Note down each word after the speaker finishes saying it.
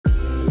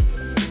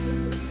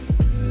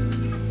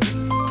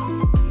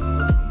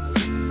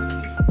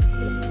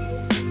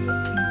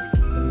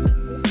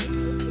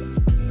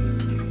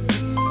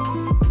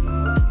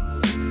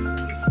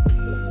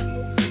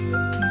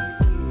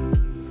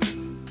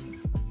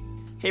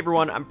Hey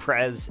everyone, I'm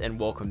Prez, and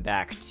welcome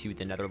back to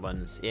the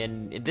Netherlands.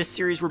 In this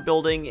series, we're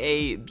building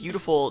a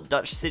beautiful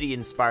Dutch city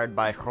inspired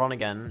by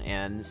Groningen,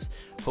 and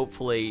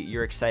hopefully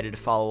you're excited to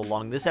follow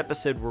along. This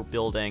episode, we're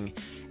building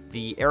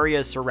the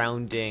area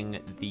surrounding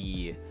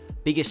the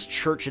biggest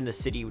church in the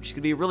city, which is going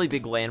to be a really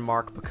big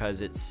landmark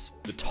because it's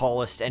the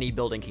tallest any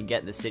building can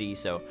get in the city,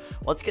 so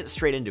let's get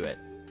straight into it.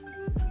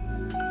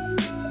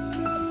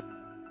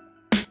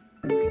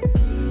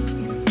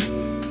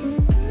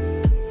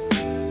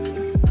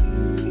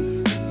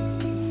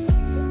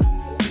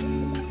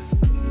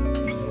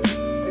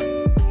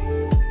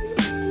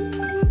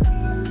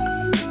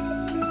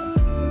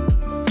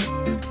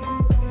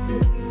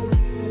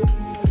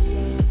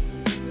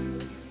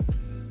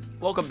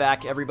 Welcome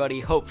back, everybody.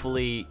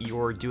 Hopefully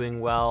you're doing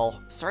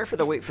well. Sorry for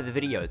the wait for the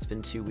video. It's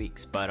been 2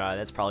 weeks, but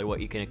that's probably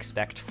what you can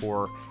expect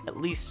for at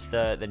least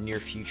the near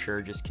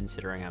future, just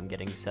considering I'm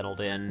getting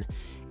settled in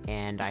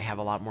and I have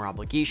a lot more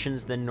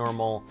obligations than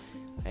normal,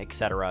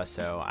 etc.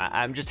 So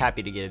I'm just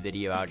happy to get a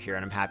video out here,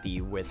 and I'm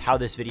happy with how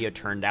this video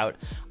turned out.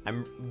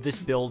 This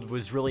build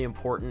was really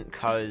important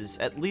because,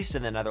 at least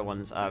in the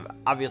Netherlands,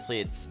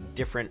 obviously it's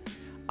different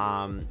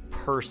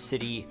per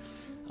city.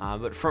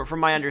 But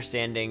from my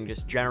understanding,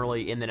 just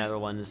generally in the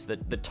Netherlands,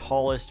 the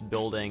tallest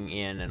building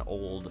in an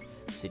old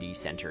city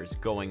center is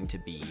going to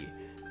be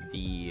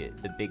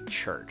the big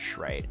church,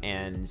 right?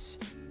 And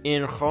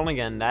in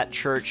Groningen, that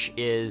church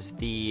is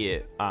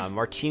the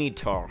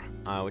Martini-Tor,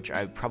 which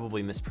I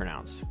probably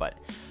mispronounced, but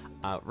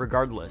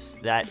regardless,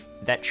 that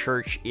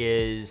church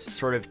is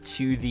sort of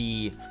to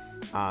the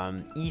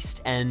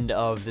east end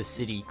of the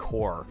city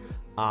core.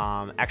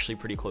 Actually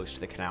pretty close to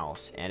the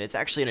canals, and it's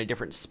actually in a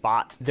different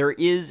spot. There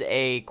is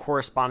a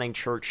corresponding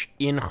church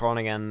in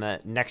Groningen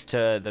that next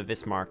to the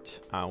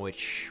Vismarkt,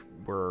 which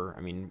we're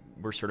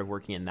sort of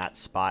working in that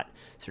spot,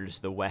 sort of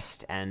just the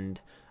west end.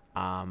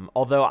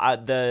 Although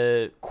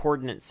the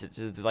coordinates,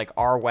 like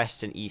our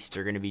west and east,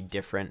 are going to be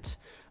different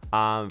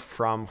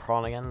from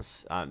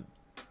Groningen's.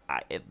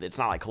 It's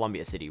not like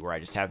Columbia City, where I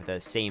just have the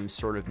same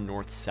sort of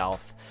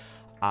north-south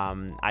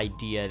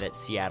idea that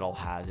Seattle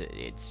has.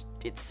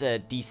 It's a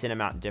decent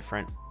amount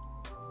different,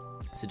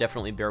 so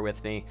definitely bear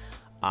with me.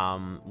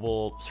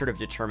 We'll sort of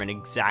determine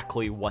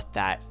exactly what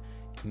that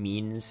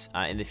means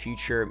in the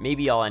future.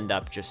 Maybe I'll end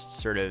up just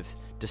sort of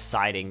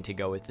deciding to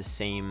go with the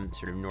same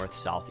sort of north,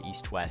 south,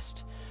 east,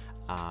 west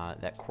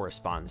that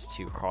corresponds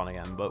to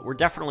Groningen, but we're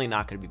definitely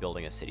not going to be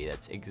building a city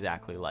that's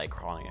exactly like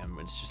Groningen.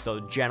 It's just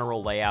the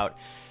general layout.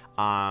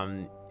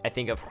 I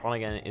think of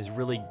Groningen is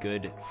really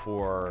good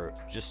for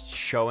just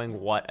showing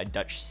what a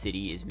Dutch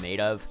city is made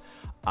of,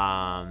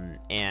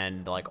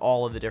 and like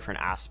all of the different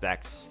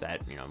aspects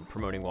that,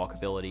 promoting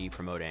walkability,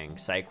 promoting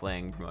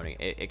cycling, promoting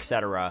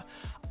etc.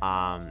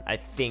 I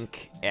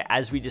think,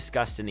 as we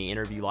discussed in the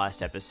interview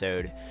last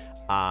episode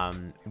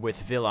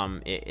with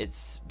Willem,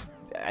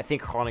 I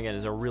think Groningen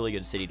is a really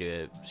good city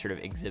to sort of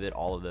exhibit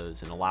all of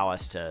those and allow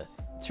us to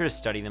sort of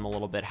study them a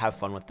little bit, have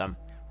fun with them.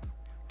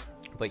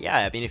 But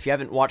yeah, if you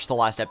haven't watched the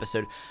last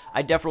episode,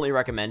 I definitely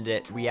recommend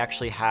it. We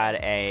actually had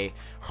a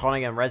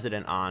Groningen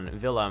resident on,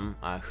 Willem,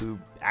 who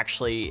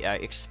actually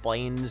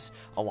explains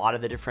a lot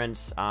of the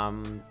different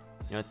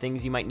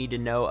things you might need to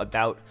know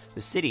about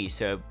the city.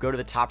 So go to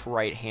the top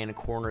right-hand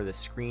corner of the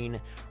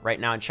screen right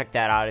now and check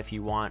that out if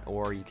you want,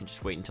 or you can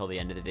just wait until the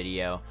end of the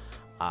video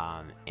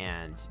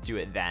and do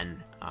it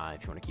then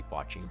if you want to keep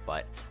watching.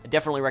 But I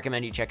definitely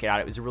recommend you check it out.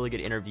 It was a really good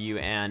interview,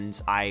 and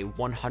I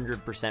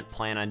 100%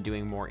 plan on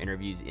doing more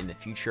interviews in the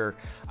future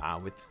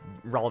with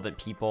relevant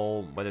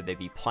people, whether they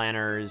be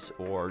planners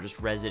or just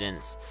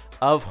residents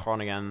of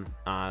Groningen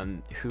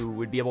who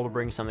would be able to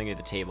bring something to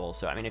the table.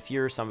 So if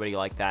you're somebody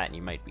like that and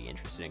you might be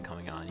interested in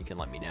coming on, you can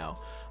let me know.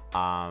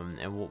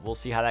 And we'll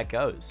see how that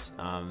goes.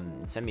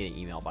 Send me an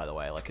email, by the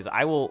way, because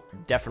I will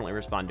definitely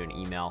respond to an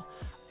email.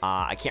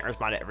 I can't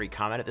respond to every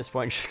comment at this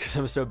point just because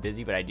I'm so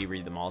busy, but I do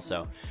read them all.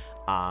 So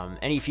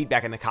any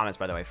feedback in the comments,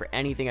 by the way, for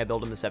anything I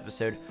build in this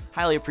episode,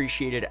 highly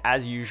appreciated.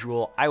 As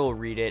usual, I will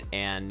read it,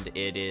 and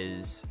it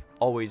is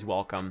always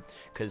welcome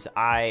because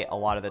a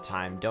lot of the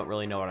time, don't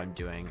really know what I'm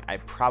doing. I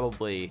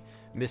probably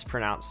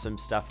mispronounced some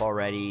stuff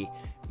already,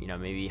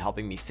 maybe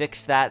helping me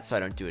fix that so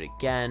I don't do it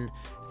again,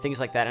 things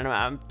like that. And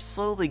I'm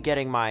slowly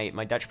getting my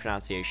Dutch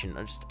pronunciation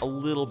just a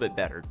little bit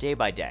better day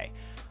by day.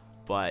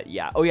 But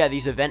yeah, oh yeah,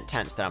 these event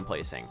tents that I'm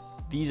placing,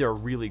 these are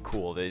really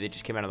cool. They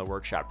just came out of the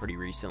workshop pretty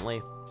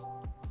recently,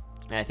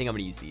 and I think I'm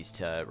going to use these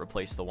to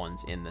replace the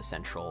ones in the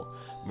central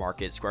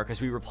market square,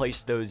 because we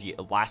replaced those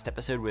last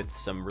episode with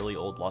some really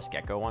old Lost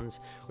Gecko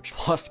ones, which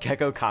Lost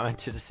Gecko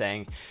commented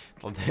saying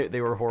they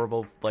were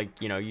horrible,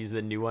 use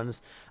the new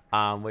ones.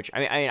 Which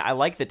I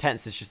like the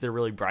tents. It's just they're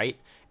really bright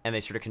and they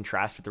sort of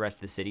contrast with the rest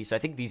of the city. So I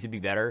think these would be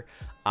better.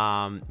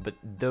 But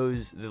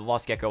the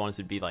Lost Gecko ones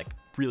would be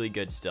really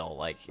good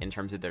still, in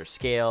terms of their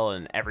scale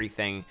and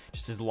everything.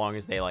 Just as long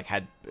as they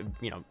had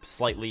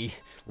slightly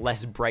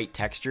less bright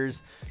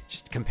textures,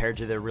 just compared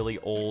to the really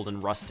old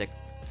and rustic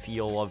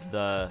feel of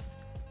the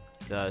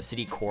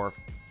city core.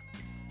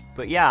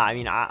 But yeah,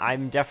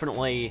 I'm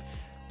definitely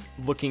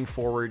looking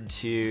forward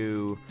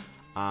to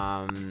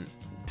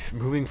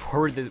moving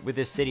forward with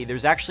this city.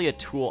 There's actually a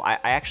tool. I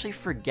actually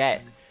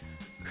forget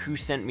who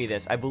sent me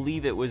this. I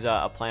believe it was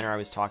a planner I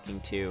was talking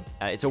to.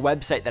 It's a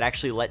website that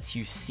actually lets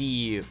you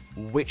see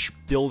which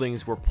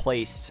buildings were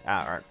placed,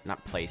 or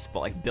not placed, but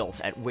like built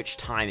at which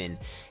time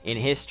in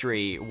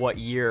history, what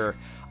year,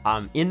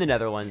 in the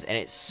Netherlands, and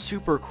it's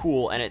super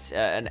cool, and it's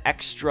an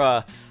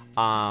extra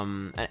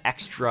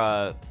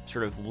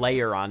sort of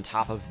layer on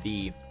top of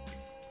a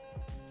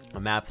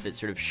map that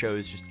sort of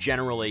shows just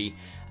generally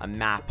a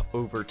map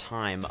over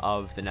time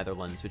of the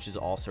Netherlands, which is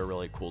also a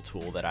really cool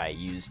tool that I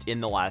used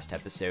in the last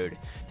episode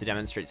to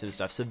demonstrate some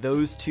stuff. So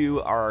those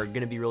two are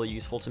going to be really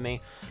useful to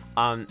me.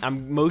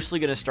 I'm mostly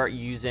going to start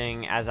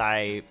using, as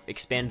I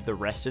expand the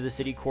rest of the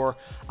city core,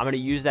 I'm going to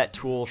use that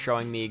tool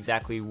showing me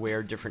exactly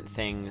where different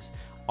things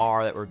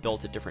are that were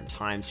built at different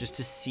times, just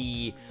to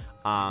see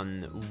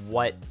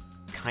what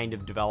kind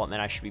of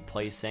development I should be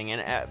placing.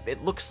 And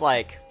it looks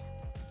like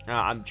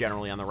I'm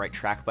generally on the right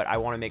track, but I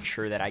want to make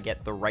sure that I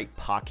get the right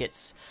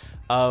pockets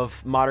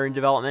of modern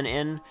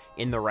development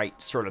in the right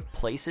sort of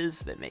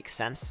places that make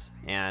sense,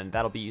 and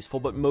that'll be useful.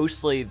 But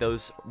mostly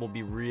those will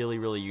be really,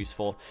 really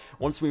useful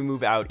once we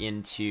move out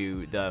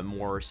into the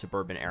more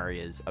suburban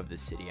areas of the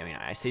city. I mean,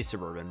 I say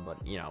suburban,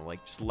 but you know,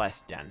 like just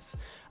less dense.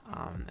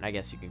 And I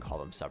guess you can call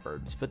them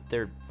suburbs, but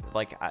they're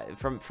like,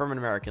 from an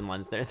American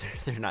lens, they're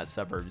not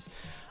suburbs.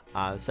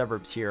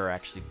 Suburbs here are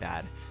actually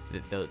bad.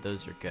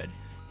 Those are good.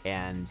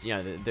 And, you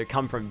know, they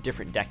come from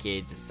different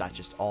decades. It's not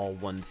just all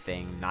one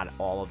thing. Not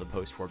all of the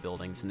post-war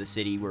buildings in the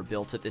city were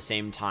built at the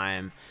same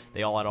time.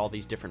 They all had all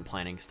these different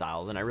planning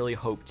styles. And I really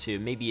hope to,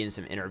 maybe in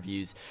some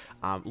interviews,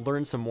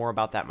 learn some more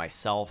about that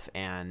myself,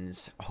 and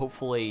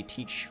hopefully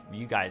teach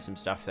you guys some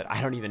stuff that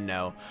I don't even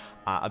know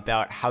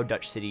about how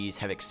Dutch cities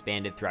have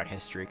expanded throughout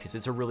history, because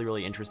it's a really,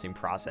 really interesting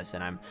process.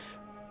 And I'm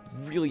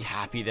really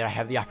happy that I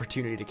have the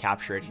opportunity to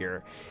capture it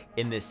here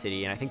in this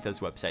city. And I think those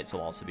websites will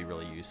also be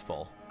really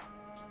useful.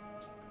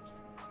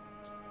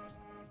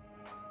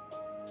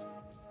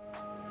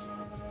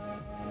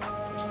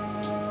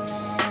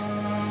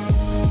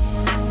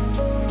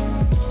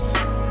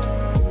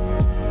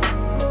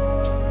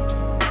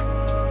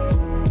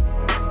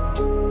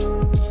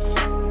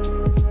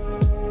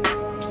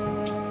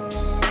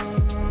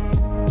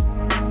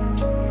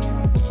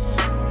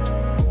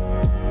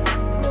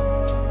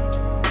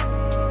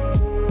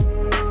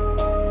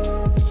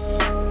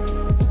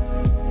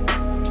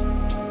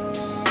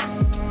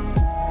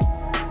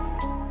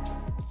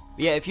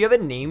 Yeah, if you have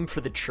a name for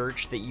the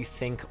church that you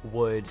think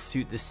would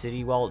suit the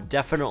city well,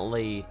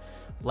 definitely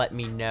let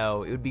me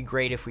know. It would be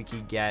great if we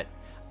could get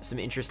some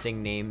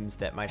interesting names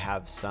that might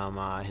have some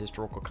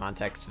historical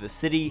context to the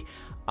city.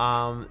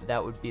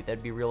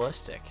 That'd be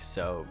realistic.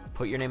 So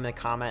put your name in the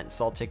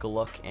comments. I'll take a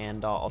look,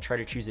 and I'll try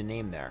to choose a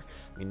name there.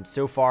 I mean,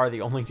 so far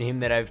the only name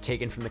that I've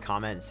taken from the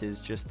comments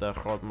is just the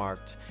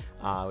Grootmarkt,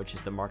 which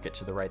is the market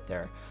to the right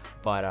there.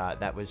 But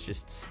that was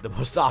just the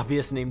most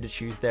obvious name to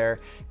choose there,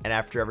 and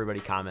after everybody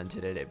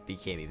commented it, it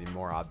became even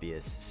more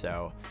obvious.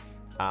 So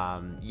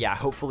yeah,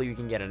 hopefully we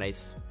can get a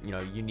nice, you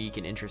know, unique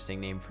and interesting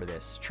name for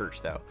this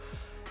church though.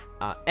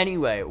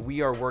 Anyway,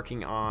 we are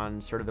working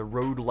on sort of the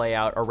road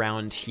layout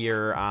around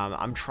here.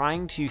 I'm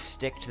trying to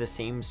stick to the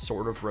same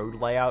sort of road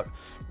layout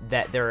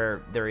that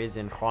there is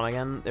in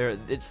Groningen.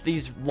 It's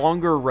these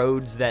longer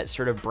roads that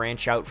sort of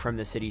branch out from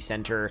the city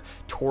center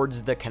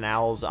towards the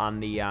canals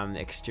on the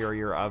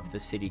exterior of the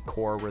city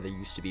core, where there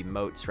used to be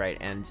moats, right?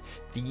 And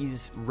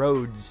these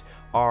roads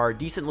are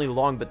decently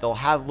long, but they'll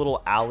have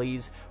little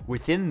alleys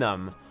within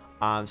them,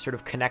 sort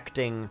of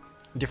connecting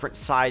different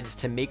sides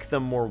to make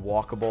them more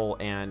walkable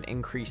and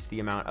increase the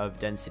amount of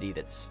density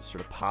that's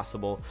sort of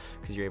possible,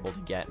 because you're able to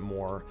get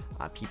more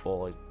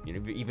people, you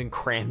know, even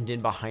crammed in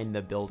behind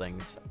the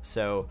buildings.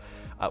 So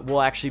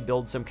we'll actually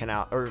build some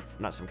canal, or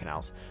not some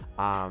canals.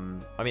 I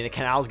mean, the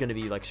canal is going to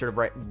be like sort of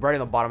right on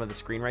the bottom of the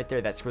screen right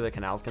there. That's where the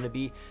canal is going to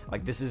be.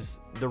 Like, this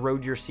is the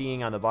road you're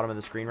seeing on the bottom of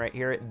the screen right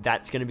here.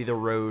 That's going to be the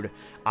road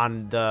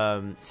on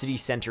the city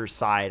center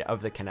side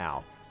of the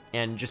canal.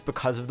 And just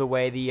because of the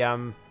way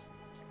the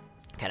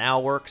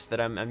canal works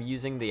that I'm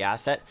using, the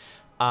asset,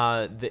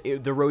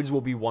 the roads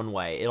will be one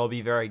way. It'll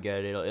be very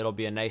good. It'll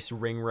be a nice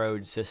ring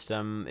road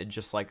system,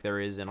 just like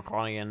there is in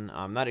Groningen.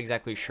 I'm not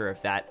exactly sure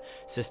if that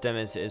system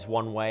is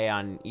one way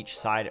on each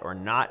side or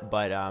not,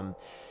 but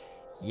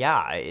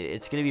yeah,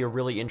 it's going to be a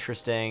really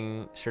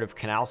interesting sort of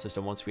canal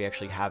system once we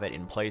actually have it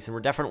in place. And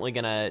we're definitely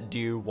going to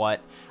do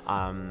what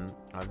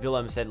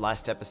Willem said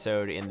last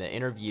episode in the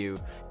interview,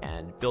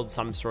 and build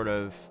some sort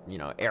of, you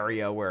know,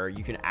 area where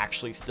you can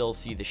actually still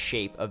see the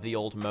shape of the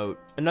old moat.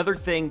 Another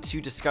thing to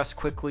discuss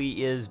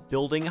quickly is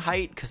building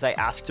height, because I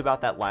asked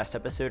about that last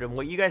episode, and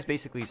what you guys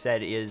basically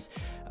said is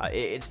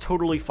it's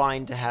totally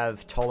fine to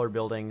have taller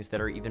buildings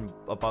that are even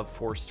above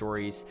 4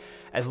 stories,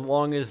 as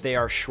long as they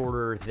are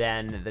shorter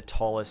than the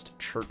tallest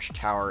church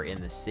tower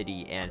in the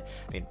city. And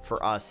I mean,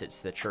 for us,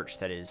 it's the church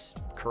that is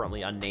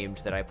currently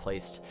unnamed that I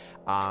placed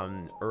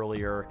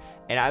earlier.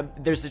 And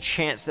there's a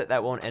chance that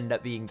that won't end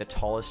up being the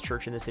tallest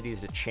church in the city.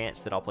 There's a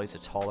chance that I'll place a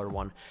taller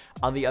one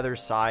on the other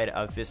side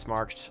of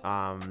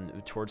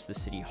Fietsstad, towards the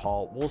city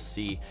hall. We'll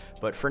see.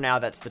 But for now,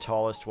 that's the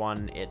tallest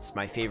one. It's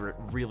my favorite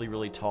really,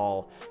 really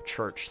tall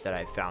church that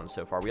I've found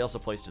so far. We also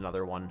placed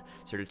another one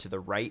sort of to the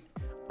right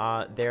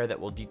there that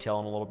we'll detail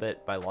in a little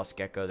bit by Lost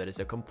Gecko. That is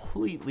a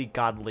completely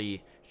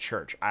godly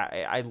church.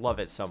 I love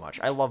it so much.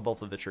 I love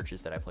both of the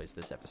churches that I placed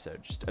this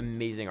episode. Just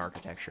amazing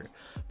architecture.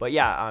 But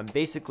yeah,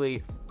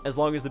 basically, as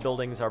long as the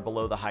buildings are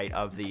below the height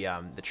of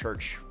the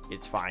church,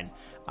 it's fine.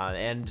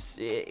 And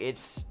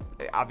it's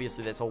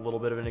obviously that's a little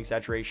bit of an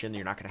exaggeration.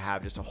 You're not going to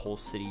have just a whole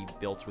city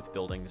built with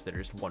buildings that are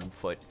just 1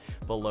 foot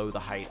below the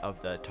height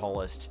of the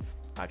tallest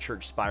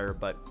church spire,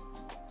 but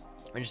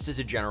just as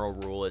a general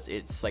rule,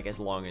 it's like as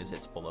long as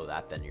it's below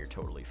that, then you're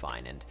totally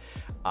fine. And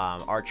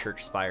our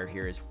church spire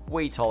here is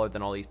way taller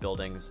than all these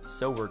buildings,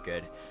 so we're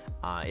good.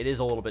 It is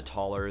a little bit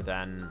taller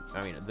than,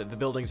 I mean, the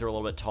buildings are a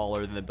little bit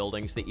taller than the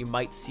buildings that you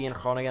might see in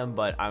Groningen,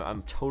 but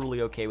I'm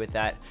totally okay with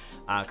that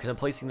because I'm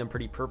placing them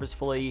pretty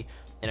purposefully.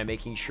 And I'm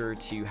making sure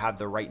to have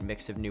the right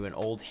mix of new and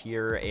old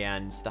here,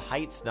 and the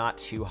height's not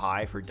too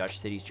high for Dutch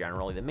cities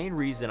generally. The main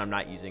reason I'm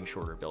not using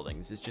shorter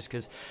buildings is just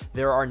because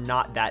there are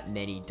not that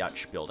many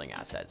Dutch building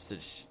assets.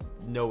 There's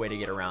no way to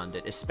get around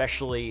it,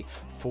 especially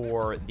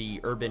for the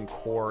urban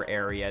core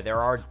area.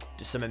 There are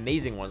some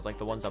amazing ones like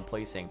the ones I'm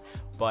placing,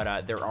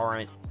 but there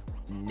aren't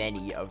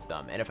many of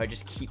them, and if I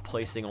just keep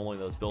placing only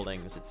those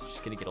buildings, it's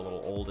just going to get a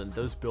little old, and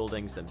those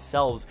buildings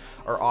themselves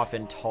are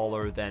often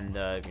taller than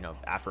the, you know,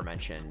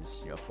 aforementioned,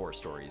 you know, 4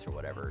 stories or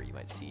whatever you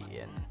might see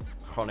in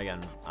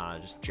Groningen,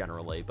 just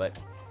generally. But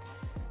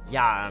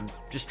yeah, I'm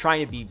just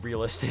trying to be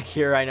realistic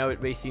here. I know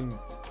it may seem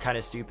kind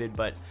of stupid,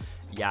 but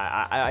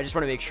yeah, I just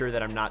want to make sure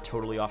that I'm not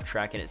totally off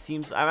track, and it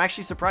seems, I'm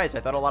actually surprised. I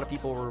thought a lot of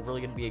people were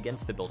really going to be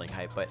against the building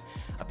height, but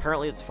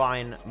apparently it's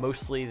fine.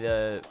 Mostly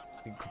the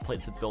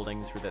complaints with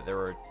buildings were that there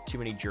were too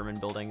many German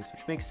buildings,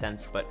 which makes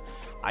sense, but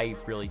I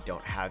really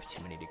don't have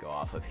too many to go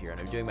off of here, and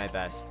I'm doing my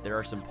best. There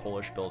are some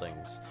Polish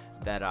buildings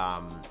that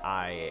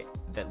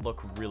that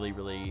look really,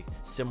 really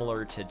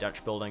similar to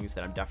Dutch buildings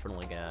that I'm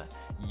definitely gonna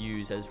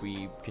use as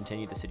we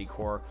continue the city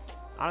core.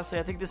 Honestly,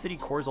 I think the city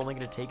core is only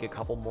going to take a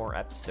couple more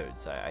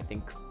episodes. I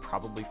think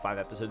probably 5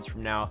 episodes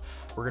from now,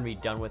 we're going to be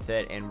done with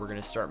it, and we're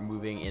going to start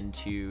moving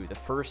into the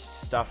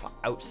first stuff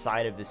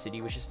outside of the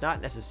city, which is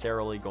not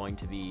necessarily going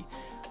to be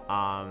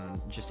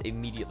just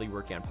immediately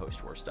working on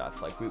post-war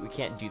stuff. Like, we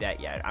can't do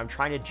that yet. I'm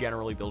trying to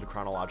generally build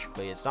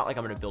chronologically. It's not like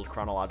I'm going to build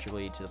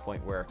chronologically to the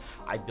point where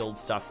I build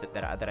stuff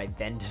that I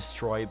then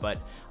destroy, but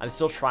I'm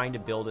still trying to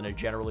build in a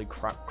generally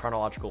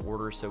chronological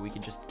order so we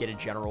can just get a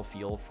general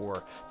feel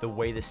for the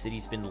way the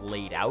city's been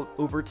laid out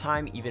over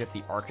time, even if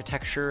the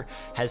architecture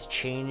has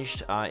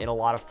changed in a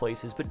lot of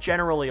places. But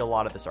generally, a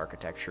lot of this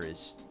architecture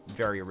is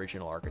very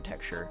original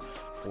architecture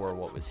for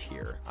what was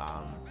here.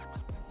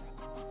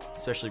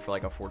 Especially for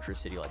like a fortress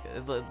city like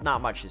that.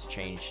 Not much has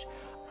changed.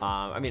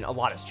 I mean, a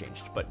lot has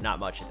changed, but not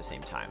much at the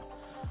same time.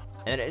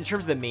 And in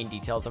terms of the main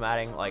details I'm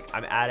adding, like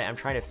I'm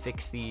trying to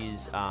fix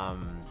these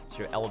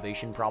sort of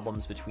elevation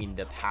problems between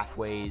the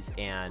pathways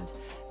and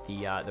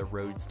the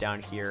roads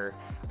down here,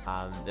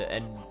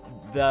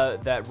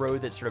 that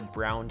road that's sort of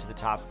brown to the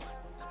top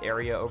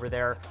area over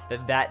there,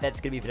 that's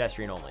gonna be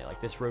pedestrian only.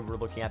 Like this road we're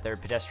looking at there,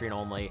 pedestrian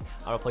only.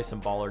 I'm gonna place some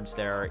bollards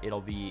there.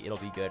 It'll be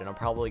good, and I'm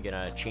probably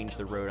gonna change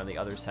the road on the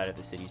other side of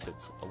the city so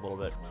it's a little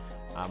bit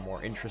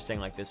more interesting,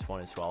 like this one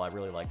as well. I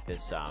really like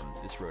this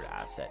this road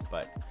asset,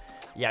 but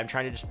yeah, I'm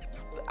trying to just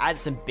add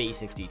some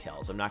basic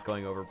details. I'm not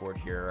going overboard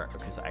here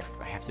because I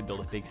have to build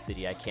a big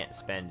city. I can't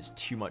spend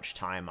too much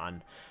time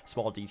on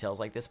small details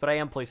like this, but I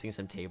am placing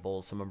some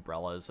tables, some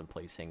umbrellas. I'm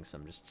placing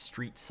some just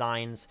street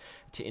signs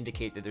to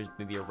indicate that there's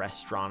maybe a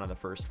restaurant on the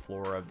first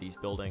floor of these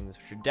buildings,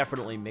 which are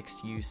definitely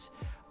mixed use.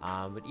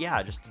 But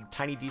yeah, just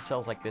tiny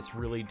details like this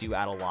really do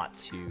add a lot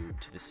to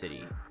the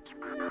city.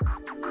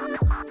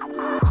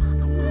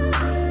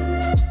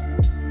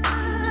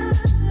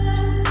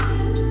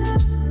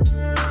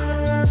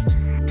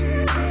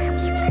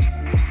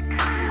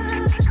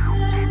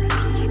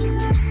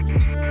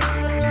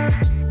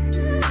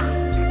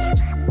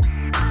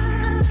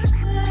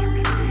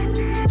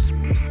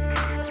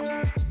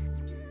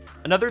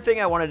 Another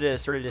thing I wanted to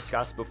sort of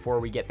discuss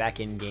before we get back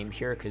in game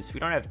here, because we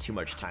don't have too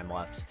much time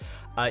left,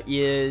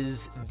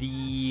 is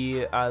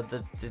the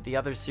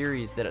other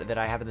series that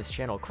I have in this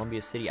channel,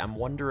 Columbia City. I'm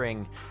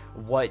wondering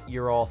what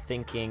you're all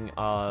thinking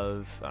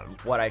of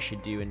what I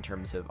should do in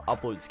terms of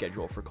upload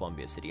schedule for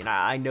Columbia City. And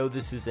I know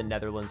this is a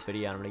Netherlands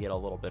video. I'm going to get a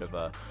little bit of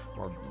a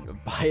more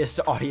biased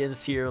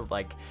audience here,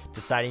 like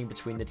deciding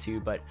between the two,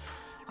 but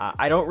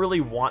I don't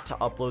really want to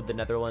upload the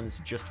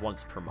Netherlands just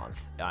once per month,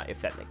 if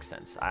that makes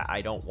sense.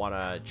 I don't want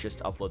to just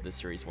upload this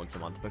series once a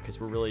month because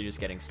we're really just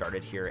getting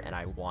started here, and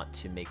I want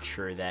to make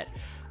sure that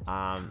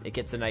it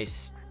gets a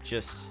nice,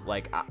 just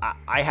like,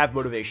 I have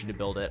motivation to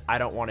build it. I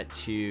don't want it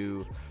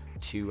to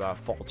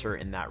falter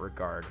in that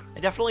regard.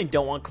 I definitely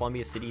don't want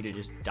Columbia City to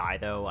just die,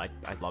 though. I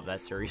love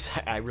that series.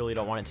 I really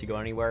don't want it to go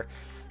anywhere.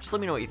 Just let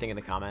me know what you think in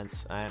the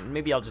comments, and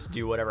maybe I'll just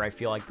do whatever I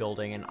feel like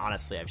building. And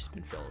honestly, I've just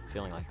been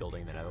feeling like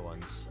building the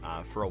Netherlands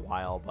for a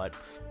while, but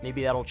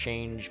maybe that'll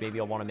change.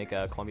 Maybe I'll want to make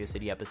a Columbia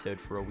City episode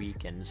for a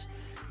week. And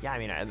yeah, I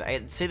mean,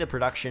 I'd say the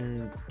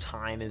production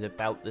time is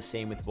about the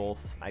same with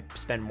both. I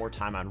spend more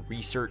time on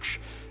research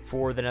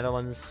for the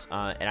Netherlands,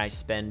 and I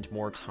spend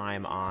more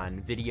time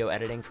on video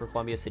editing for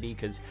Columbia City,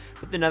 because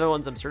with the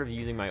Netherlands, I'm sort of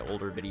using my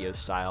older video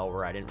style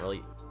where I didn't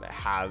really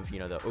have, you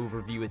know, the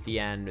overview at the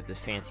end with the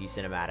fancy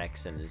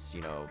cinematics and this, you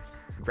know,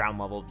 ground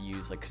level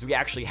views, like, because we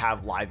actually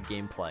have live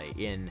gameplay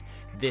in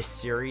this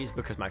series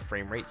because my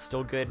frame rate's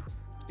still good.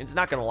 It's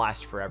not going to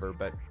last forever,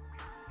 but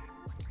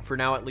for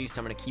now at least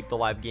I'm going to keep the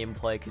live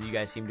gameplay because you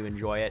guys seem to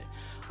enjoy it.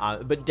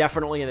 But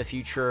definitely in the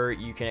future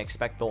you can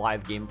expect the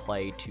live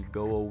gameplay to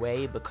go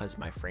away because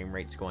my frame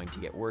rate's going to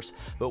get worse.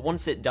 But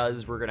once it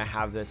does, we're going to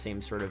have the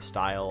same sort of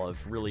style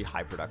of really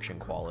high production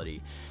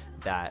quality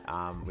that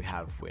we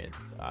have with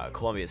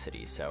Columbia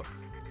City. So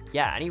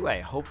yeah,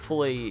 anyway,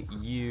 hopefully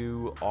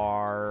you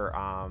are,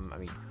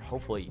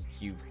 hopefully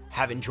you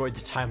have enjoyed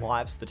the time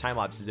lapse. The time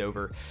lapse is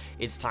over.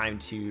 It's time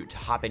to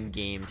hop in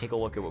game, take a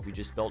look at what we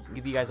just built, and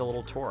give you guys a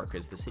little tour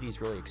because the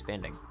city's really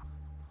expanding.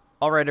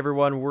 All right,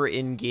 everyone, we're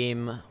in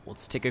game.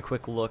 Let's take a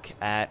quick look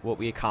at what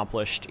we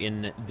accomplished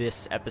in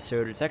this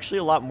episode. It's actually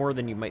a lot more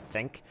than you might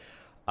think.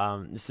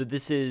 So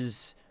this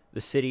is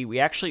the city. We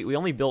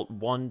only built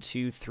 1,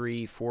 2,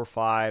 3, 4,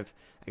 5,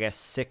 I guess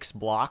 6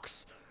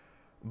 blocks,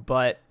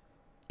 but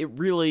it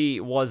really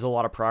was a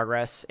lot of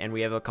progress, and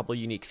we have a couple of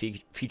unique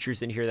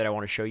features in here that I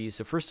want to show you.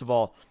 So first of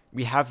all,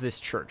 we have this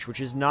church,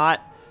 which is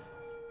not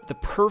the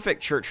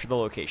perfect church for the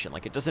location.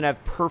 Like, it doesn't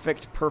have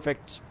perfect,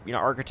 you know,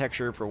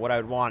 architecture for what I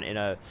would want in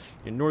a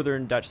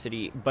northern Dutch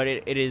city, but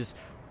it is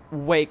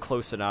way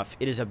close enough.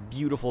 It is a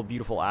beautiful,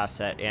 beautiful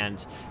asset,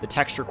 and the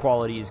texture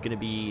quality is going to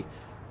be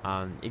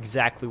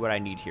exactly what I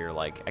need here.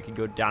 Like, I could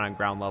go down on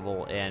ground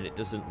level, and it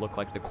doesn't look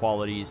like the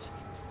quality's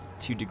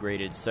too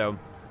degraded. So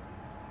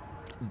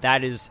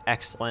that is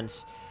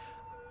excellent.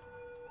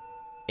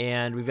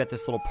 And we've got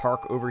this little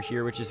park over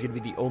here, which is going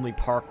to be the only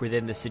park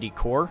within the city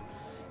core,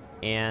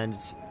 and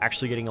it's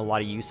actually getting a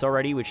lot of use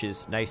already, which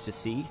is nice to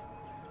see.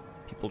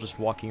 People just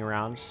walking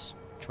around,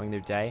 enjoying their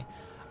day.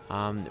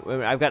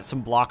 I've got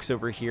some blocks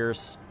over here.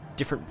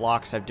 Different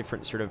blocks have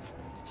different sort of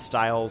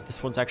styles.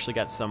 This one's actually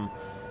got some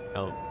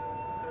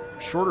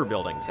shorter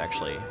buildings,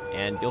 actually,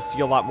 and you'll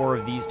see a lot more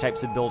of these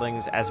types of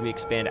buildings as we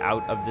expand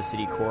out of the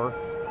city core.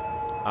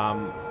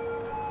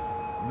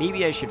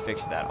 Maybe I should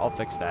fix that. I'll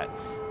fix that.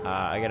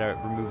 I gotta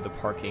remove the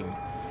parking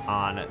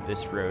on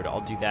this road. I'll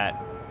do that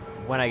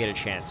when I get a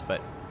chance.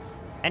 But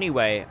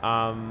anyway,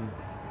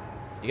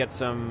 you got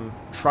some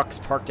trucks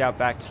parked out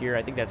back here.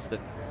 I think that's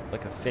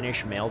like a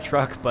Finnish mail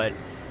truck, but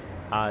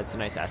it's a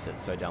nice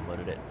asset, so I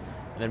downloaded it.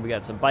 And then we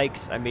got some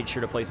bikes. I made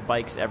sure to place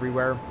bikes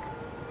everywhere.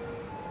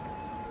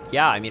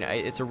 Yeah, I mean,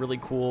 it's a really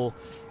cool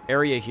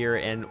area here,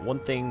 and one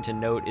thing to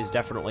note is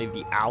definitely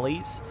the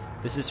alleys.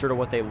 This is sort of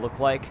what they look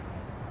like.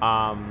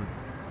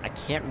 I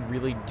can't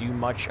really do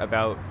much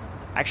about...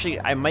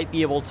 Actually, I might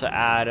be able to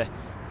add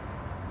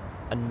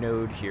a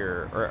node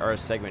here, or a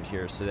segment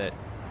here, so that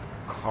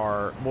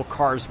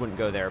cars wouldn't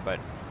go there, but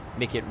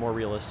make it more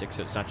realistic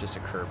so it's not just a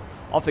curb.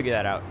 I'll figure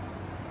that out.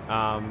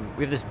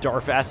 We have this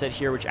DARF asset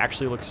here, which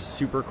actually looks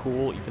super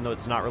cool, even though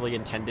it's not really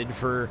intended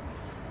for,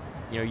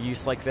 you know,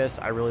 use like this.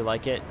 I really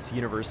like it. It's a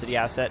university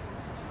asset.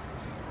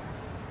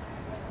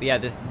 But yeah,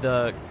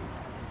 the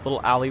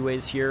little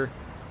alleyways here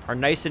are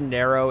nice and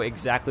narrow,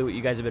 exactly what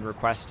you guys have been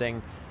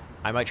requesting.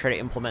 I might try to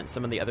implement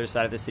some on the other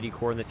side of the city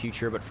core in the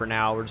future, but for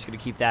now, we're just going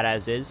to keep that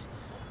as is.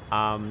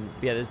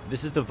 Yeah,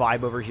 this is the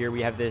vibe over here.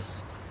 We have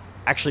this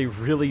actually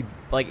really,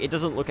 like, it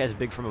doesn't look as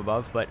big from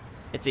above, but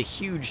it's a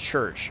huge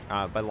church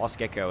by Los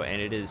Gecko,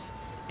 and it is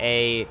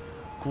a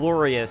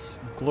glorious,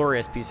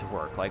 glorious piece of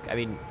work. Like, I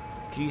mean,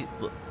 can you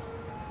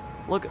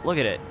look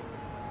at it?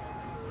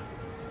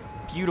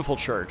 Beautiful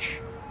church.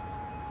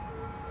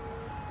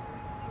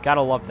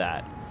 Gotta love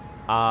that.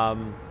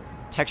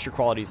 Texture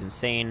quality is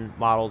insane.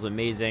 Model's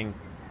amazing.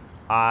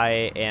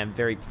 I am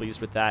very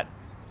pleased with that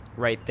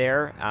right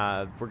there.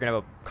 We're going to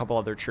have a couple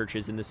other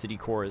churches in the city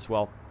core as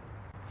well.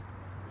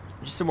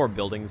 Just some more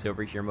buildings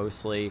over here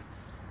mostly.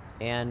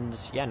 And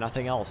yeah,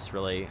 nothing else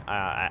really.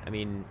 I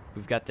mean,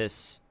 we've got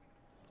this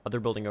other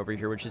building over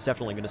here, which is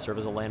definitely going to serve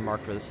as a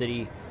landmark for the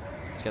city.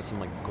 It's got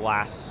some like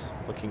glass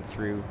looking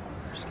through,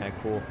 which is kind of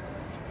cool.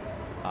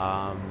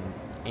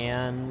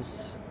 And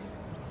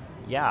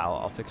yeah,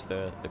 I'll fix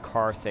the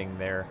car thing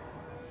there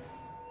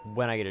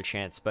when I get a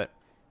chance. But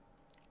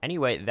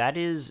anyway, that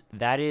is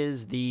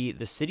the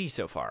city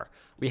so far.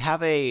 We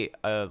have a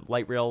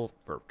light rail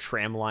or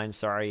tram line,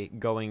 sorry,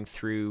 going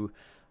through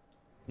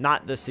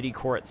not the city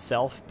core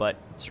itself, but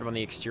sort of on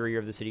the exterior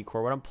of the city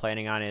core. What I'm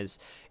planning on is,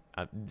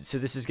 so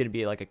this is going to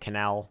be like a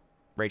canal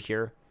right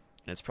here,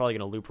 and it's probably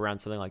going to loop around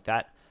something like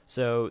that.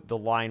 So the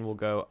line will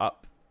go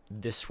up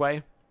this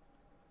way,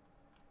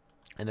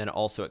 and then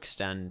also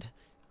extend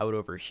out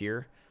over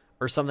here,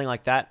 or something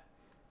like that.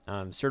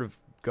 Sort of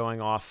going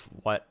off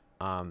what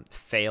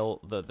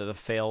the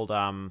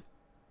failed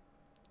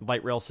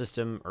light rail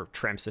system, or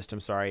tram system,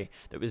 sorry,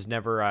 that was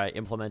never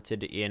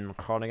implemented in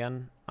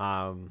Groningen.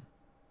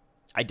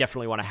 I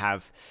definitely want to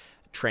have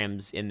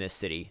trams in this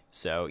city.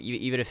 So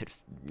even if it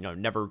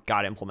never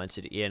got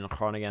implemented in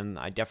Groningen,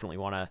 I definitely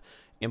want to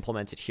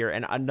implement it here.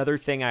 And another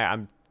thing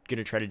I'm going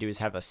to try to do is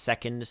have a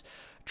second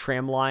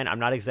tram line. I'm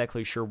not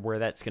exactly sure where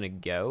that's going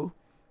to go.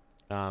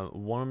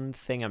 One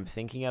thing I'm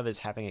thinking of is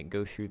having it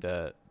go through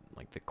the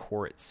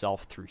core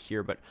itself through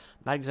here, but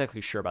I'm not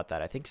exactly sure about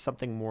that. I think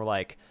something more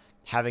like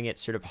having it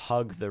sort of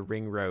hug the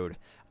ring road,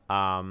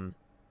 because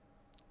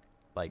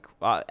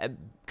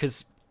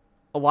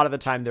a lot of the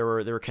time there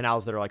were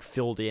canals that are like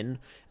filled in,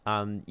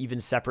 even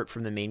separate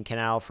from the main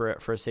canal for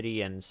a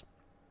city. And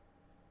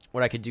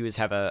what I could do is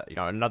have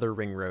another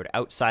ring road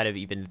outside of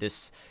even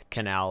this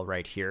canal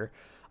right here,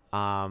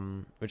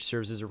 which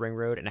serves as a ring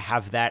road, and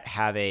have that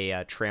have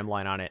a tram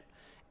line on it.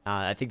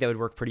 I think that would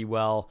work pretty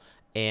well,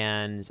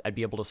 and I'd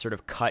be able to sort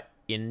of cut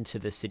into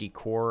the city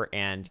core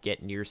and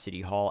get near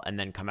City Hall and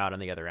then come out on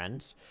the other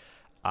ends.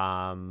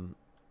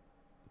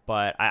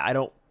 But I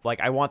don't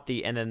I want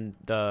and then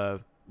the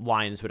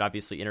lines would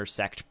obviously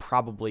intersect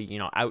probably,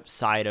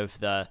 outside of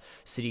the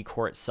city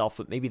core itself,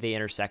 but maybe they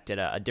intersect at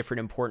a different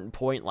important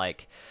point.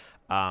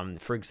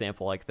 For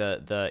example,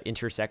 the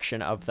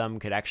intersection of them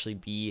could actually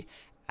be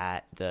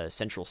at the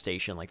central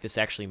station. This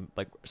actually,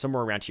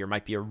 somewhere around here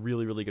might be a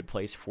really, really good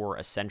place for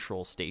a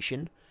central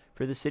station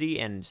for the city,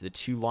 and the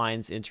two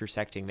lines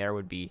intersecting there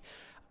would be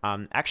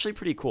actually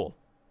pretty cool.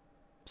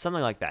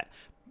 Something like that.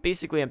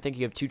 Basically, I'm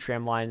thinking of two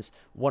tram lines,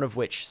 one of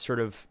which sort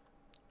of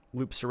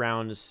loops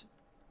around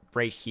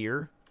right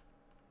here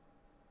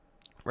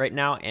right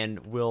now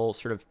and will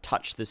sort of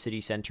touch the city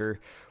center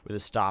with a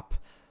stop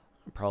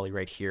probably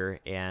right here.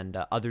 And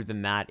other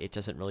than that, it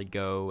doesn't really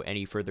go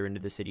any further into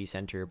the city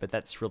center, but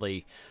that's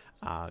really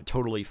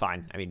totally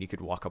fine. I mean, you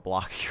could walk a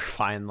block, you're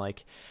fine.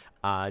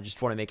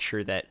 Just want to make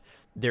sure that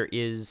there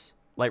is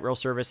light rail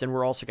service, and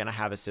we're also going to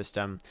have a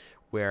system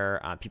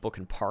where people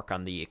can park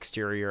on the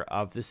exterior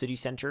of the city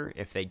center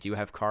if they do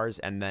have cars,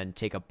 and then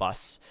take a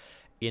bus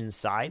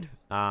inside.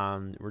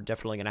 We're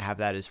definitely going to have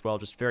that as well.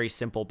 Just very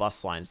simple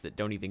bus lines that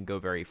don't even go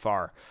very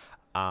far,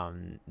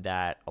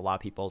 that allow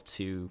people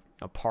to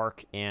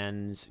park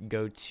and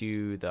go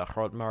to the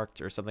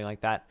Grootmarkt or something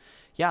like that.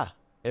 Yeah,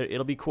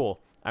 it'll be cool.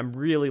 I'm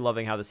really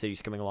loving how the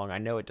city's coming along. I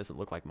know it doesn't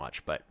look like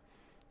much, but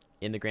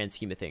in the grand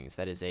scheme of things,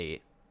 that is a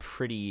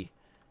pretty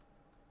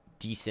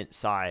decent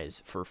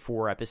size for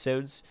 4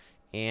 episodes.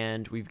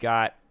 And we've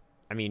got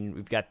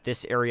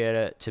this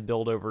area to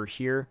build over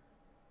here.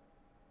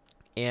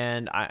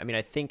 And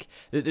I think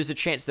there's a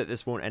chance that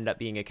this won't end up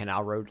being a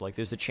canal road.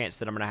 There's a chance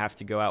that I'm going to have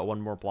to go out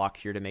one more block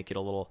here to make it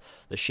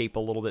the shape a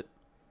little bit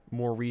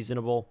more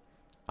reasonable.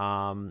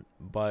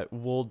 But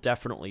we'll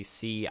definitely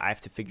see. I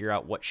have to figure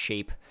out what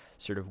shape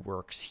sort of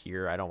works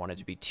here. I don't want it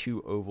to be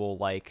too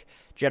oval-like.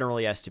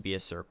 Generally it has to be a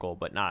circle,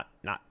 but not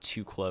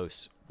too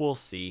close. We'll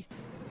see.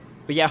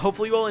 But yeah,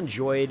 hopefully you all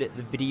enjoyed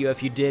the video.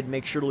 If you did,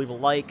 make sure to leave a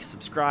like,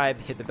 subscribe,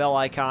 hit the bell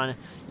icon.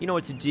 You know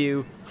what to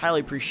do. Highly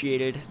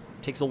appreciated.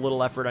 Takes a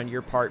little effort on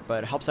your part,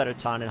 but it helps out a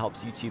ton and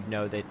helps YouTube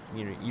know that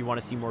you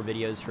want to see more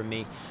videos from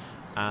me.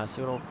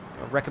 So it'll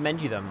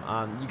recommend you them.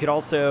 You could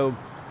also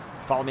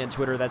follow me on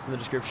Twitter. That's in the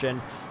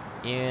description.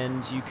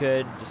 And you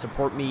could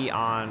support me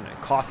on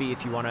Coffee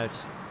if you want to.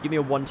 Just give me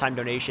a one-time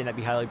donation. That'd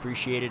be highly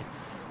appreciated.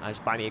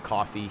 Just buy me a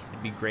coffee.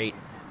 It'd be great.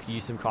 Could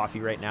use some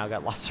coffee right now.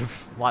 Got lots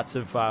of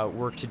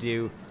work to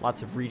do.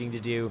 Lots of reading to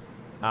do.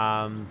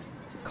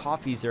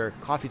 Coffees are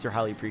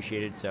highly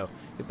appreciated, so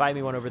you could buy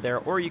me one over there,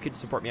 or you could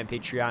support me on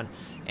Patreon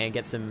and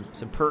get some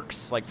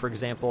perks. For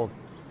example,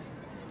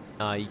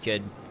 you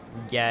could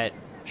get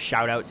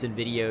shout outs in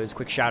videos.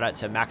 Quick shout out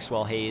to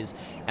Maxwell Hayes,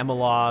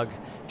 Emalog,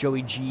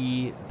 Joey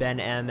G, Ben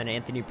M, and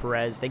Anthony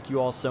Perez. Thank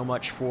you all so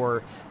much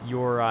for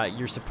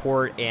your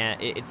support,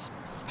 and it's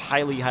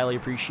highly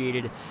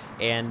appreciated.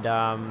 And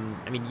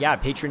yeah,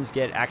 patrons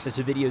get access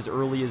to videos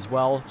early as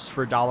well. Just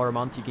for $1 a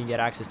month, you can get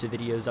access to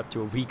videos up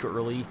to a week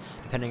early,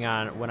 depending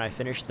on when I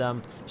finish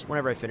them. Just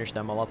whenever I finish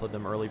them, I'll upload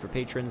them early for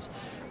patrons.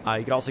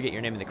 You could also get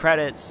your name in the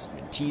credits,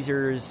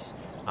 teasers.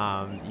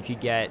 You could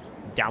get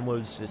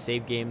downloads to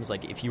save games.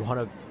 If you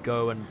want to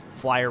go and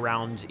fly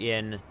around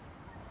in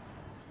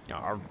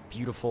our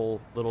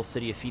beautiful little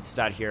city of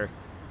Fietsstad here,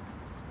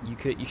 you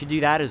could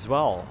do that as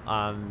well,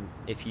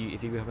 if you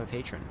become a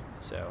patron.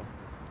 So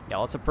yeah,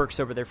 lots of perks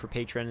over there for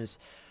patrons.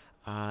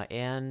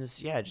 And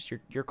yeah, just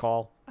your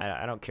call.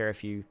 I don't care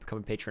if you become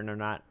a patron or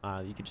not.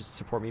 You could just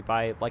support me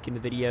by liking the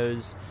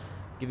videos,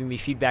 giving me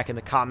feedback in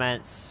the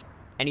comments,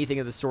 anything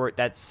of the sort.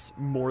 That's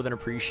more than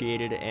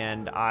appreciated,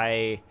 and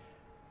I'm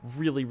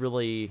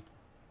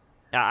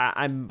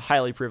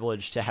highly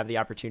privileged to have the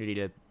opportunity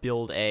to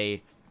build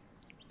a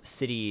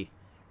city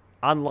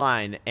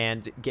online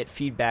and get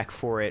feedback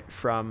for it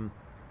from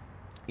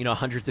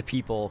hundreds of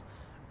people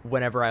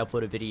whenever I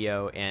upload a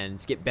video,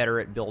 and get better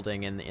at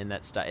building in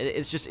that stuff.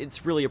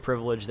 It's really a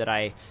privilege that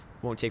I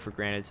won't take for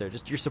granted. So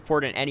just your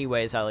support in any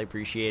way is highly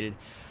appreciated.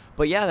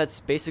 But yeah, that's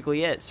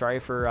basically it. Sorry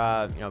for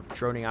you know,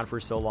 droning on for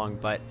so long,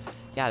 but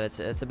yeah,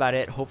 that's about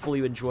it. Hopefully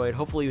you enjoyed.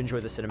 Hopefully you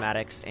enjoyed the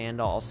cinematics, and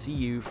I'll see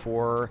you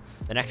for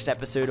the next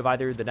episode of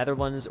either the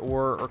Netherlands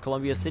or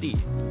Columbia City.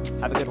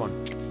 Have a good one.